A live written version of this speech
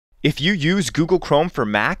If you use Google Chrome for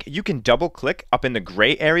Mac, you can double-click up in the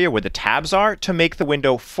gray area where the tabs are to make the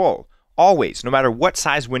window full, always, no matter what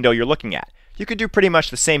size window you're looking at. You can do pretty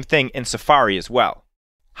much the same thing in Safari as well.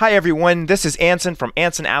 Hi everyone, this is Anson from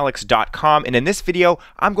AnsonAlex.com, and in this video,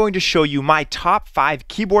 I'm going to show you my top 5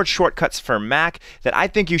 keyboard shortcuts for Mac that I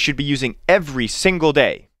think you should be using every single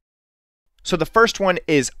day. So the first one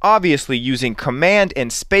is obviously using Command and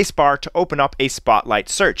Spacebar to open up a Spotlight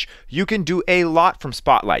search. You can do a lot from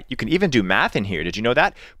Spotlight. You can even do math in here, did you know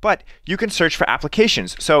that? But you can search for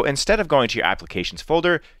applications. So instead of going to your applications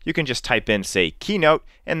folder, you can just type in, say, Keynote,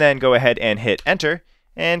 and then go ahead and hit enter,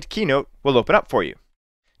 and Keynote will open up for you.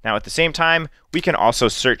 Now at the same time, we can also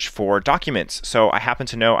search for documents. So I happen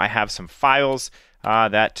to know I have some files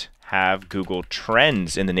that have Google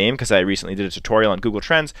Trends in the name because I recently did a tutorial on Google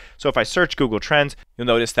Trends. So if I search Google Trends, you'll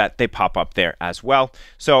notice that they pop up there as well.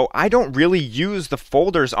 So I don't really use the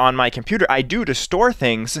folders on my computer. I do to store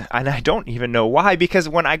things, and I don't even know why, because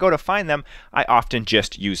when I go to find them, I often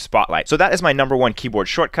just use Spotlight. So that is my #1 keyboard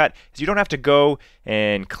shortcut, is you don't have to go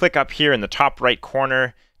and click up here in the top right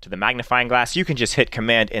corner to the magnifying glass. You can just hit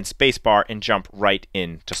Command and Spacebar and jump right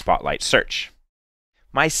into Spotlight search.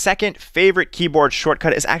 My second favorite keyboard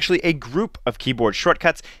shortcut is actually a group of keyboard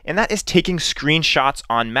shortcuts, and that is taking screenshots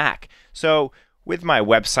on Mac. So with my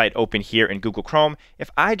website open here in Google Chrome, if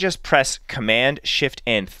I just press Command, Shift,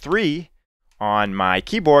 and 3 on my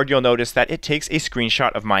keyboard, you'll notice that it takes a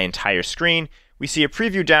screenshot of my entire screen. We see a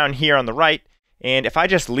preview down here on the right, and if I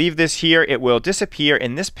just leave this here, it will disappear,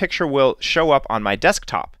 and this picture will show up on my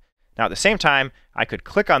desktop. Now at the same time, I could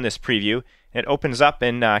click on this preview, and it opens up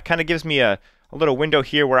and kind of gives me a little window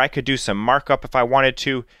here where I could do some markup if I wanted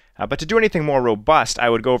to. But to do anything more robust, I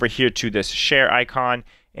would go over here to this share icon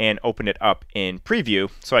and open it up in preview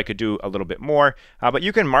so I could do a little bit more. But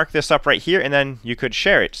you can mark this up right here, and then you could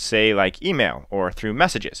share it, say like email or through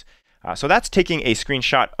messages. So that's taking a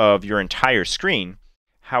screenshot of your entire screen.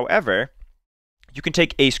 However, you can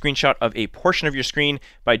take a screenshot of a portion of your screen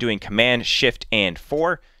by doing Command, Shift, and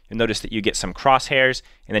 4. You'll notice that you get some crosshairs,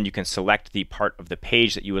 and then you can select the part of the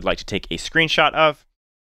page that you would like to take a screenshot of.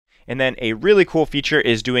 And then a really cool feature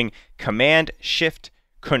is doing Command, Shift,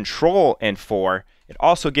 Control, and 4. It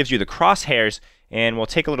also gives you the crosshairs, and we'll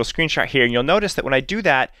take a little screenshot here, and you'll notice that when I do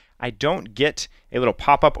that, I don't get a little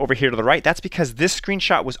pop-up over here to the right. That's because this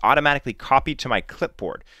screenshot was automatically copied to my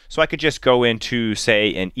clipboard. So I could just go into,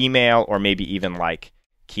 say, an email or maybe even like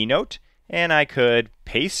Keynote, and I could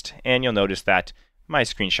paste, and you'll notice that my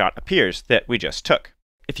screenshot appears that we just took.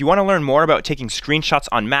 If you want to learn more about taking screenshots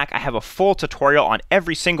on Mac, I have a full tutorial on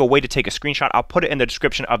every single way to take a screenshot. I'll put it in the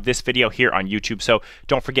description of this video here on YouTube, so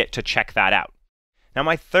don't forget to check that out. Now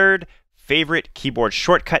my third favorite keyboard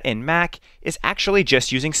shortcut in Mac is actually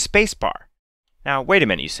just using Spacebar. Now wait a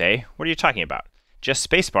minute, you say, what are you talking about? Just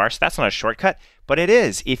Spacebar, so that's not a shortcut, but it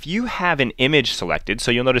is. If you have an image selected, so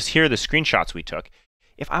you'll notice here are the screenshots we took.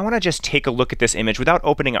 If I want to just take a look at this image without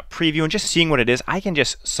opening up preview and just seeing what it is, I can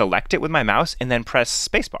just select it with my mouse and then press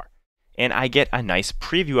spacebar. And I get a nice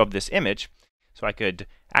preview of this image. So I could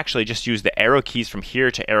actually just use the arrow keys from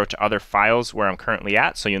here to arrow to other files where I'm currently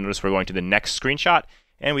at. So you'll notice we're going to the next screenshot,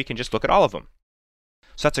 and we can just look at all of them.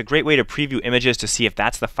 So that's a great way to preview images to see if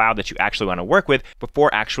that's the file that you actually want to work with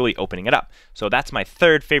before actually opening it up. So that's my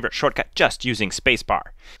third favorite shortcut, just using Spacebar.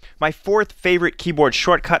 My fourth favorite keyboard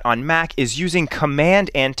shortcut on Mac is using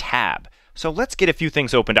Command and Tab. So let's get a few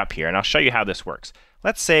things opened up here, and I'll show you how this works.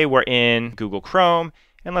 Let's say we're in Google Chrome,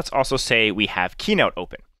 and let's also say we have Keynote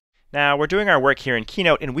open. Now we're doing our work here in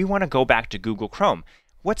Keynote, and we want to go back to Google Chrome.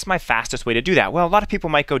 What's my fastest way to do that? Well, a lot of people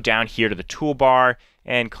might go down here to the toolbar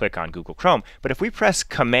and click on Google Chrome. But if we press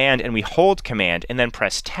Command and we hold Command and then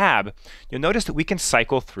press Tab, you'll notice that we can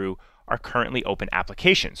cycle through our currently open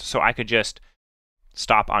applications. So I could just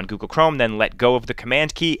stop on Google Chrome, then let go of the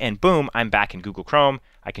Command key, and boom, I'm back in Google Chrome.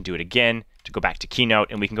 I can do it again to go back to Keynote,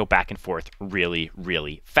 and we can go back and forth really,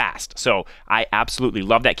 really fast. So I absolutely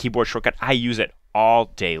love that keyboard shortcut. I use it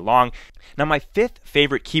all day long. Now my fifth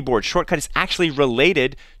favorite keyboard shortcut is actually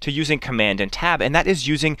related to using Command and Tab, and that is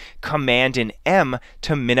using Command and M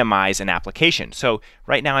to minimize an application. So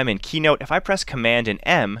right now I'm in Keynote. If I press Command and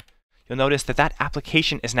M, you'll notice that that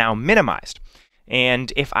application is now minimized.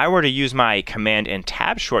 And if I were to use my Command and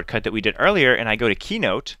Tab shortcut that we did earlier and I go to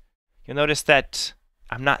Keynote, you'll notice that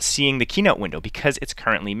I'm not seeing the Keynote window because it's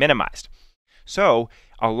currently minimized. So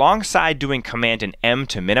alongside doing Command and M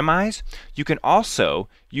to minimize, you can also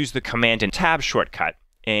use the Command and Tab shortcut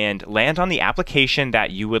and land on the application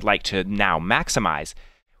that you would like to now maximize.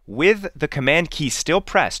 With the Command key still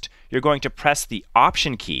pressed, you're going to press the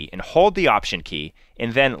Option key and hold the Option key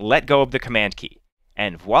and then let go of the Command key.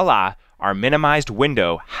 And voila, our minimized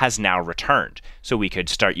window has now returned. So we could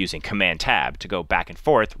start using Command Tab to go back and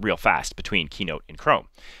forth real fast between Keynote and Chrome.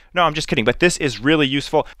 No, I'm just kidding, but this is really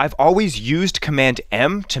useful. I've always used Command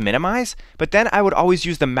M to minimize, but then I would always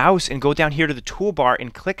use the mouse and go down here to the toolbar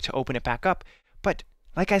and click to open it back up. But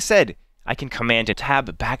like I said, I can Command and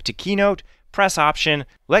Tab back to Keynote, press Option,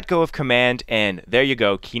 let go of Command, and there you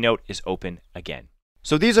go, Keynote is open again.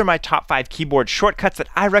 So these are my top 5 keyboard shortcuts that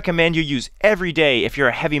I recommend you use every day if you're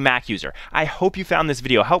a heavy Mac user. I hope you found this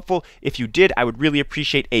video helpful. If you did, I would really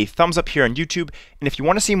appreciate a thumbs up here on YouTube. And if you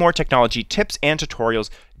want to see more technology tips and tutorials,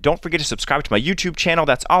 don't forget to subscribe to my YouTube channel.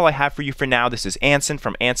 That's all I have for you for now. This is Anson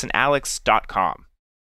from AnsonAlex.com.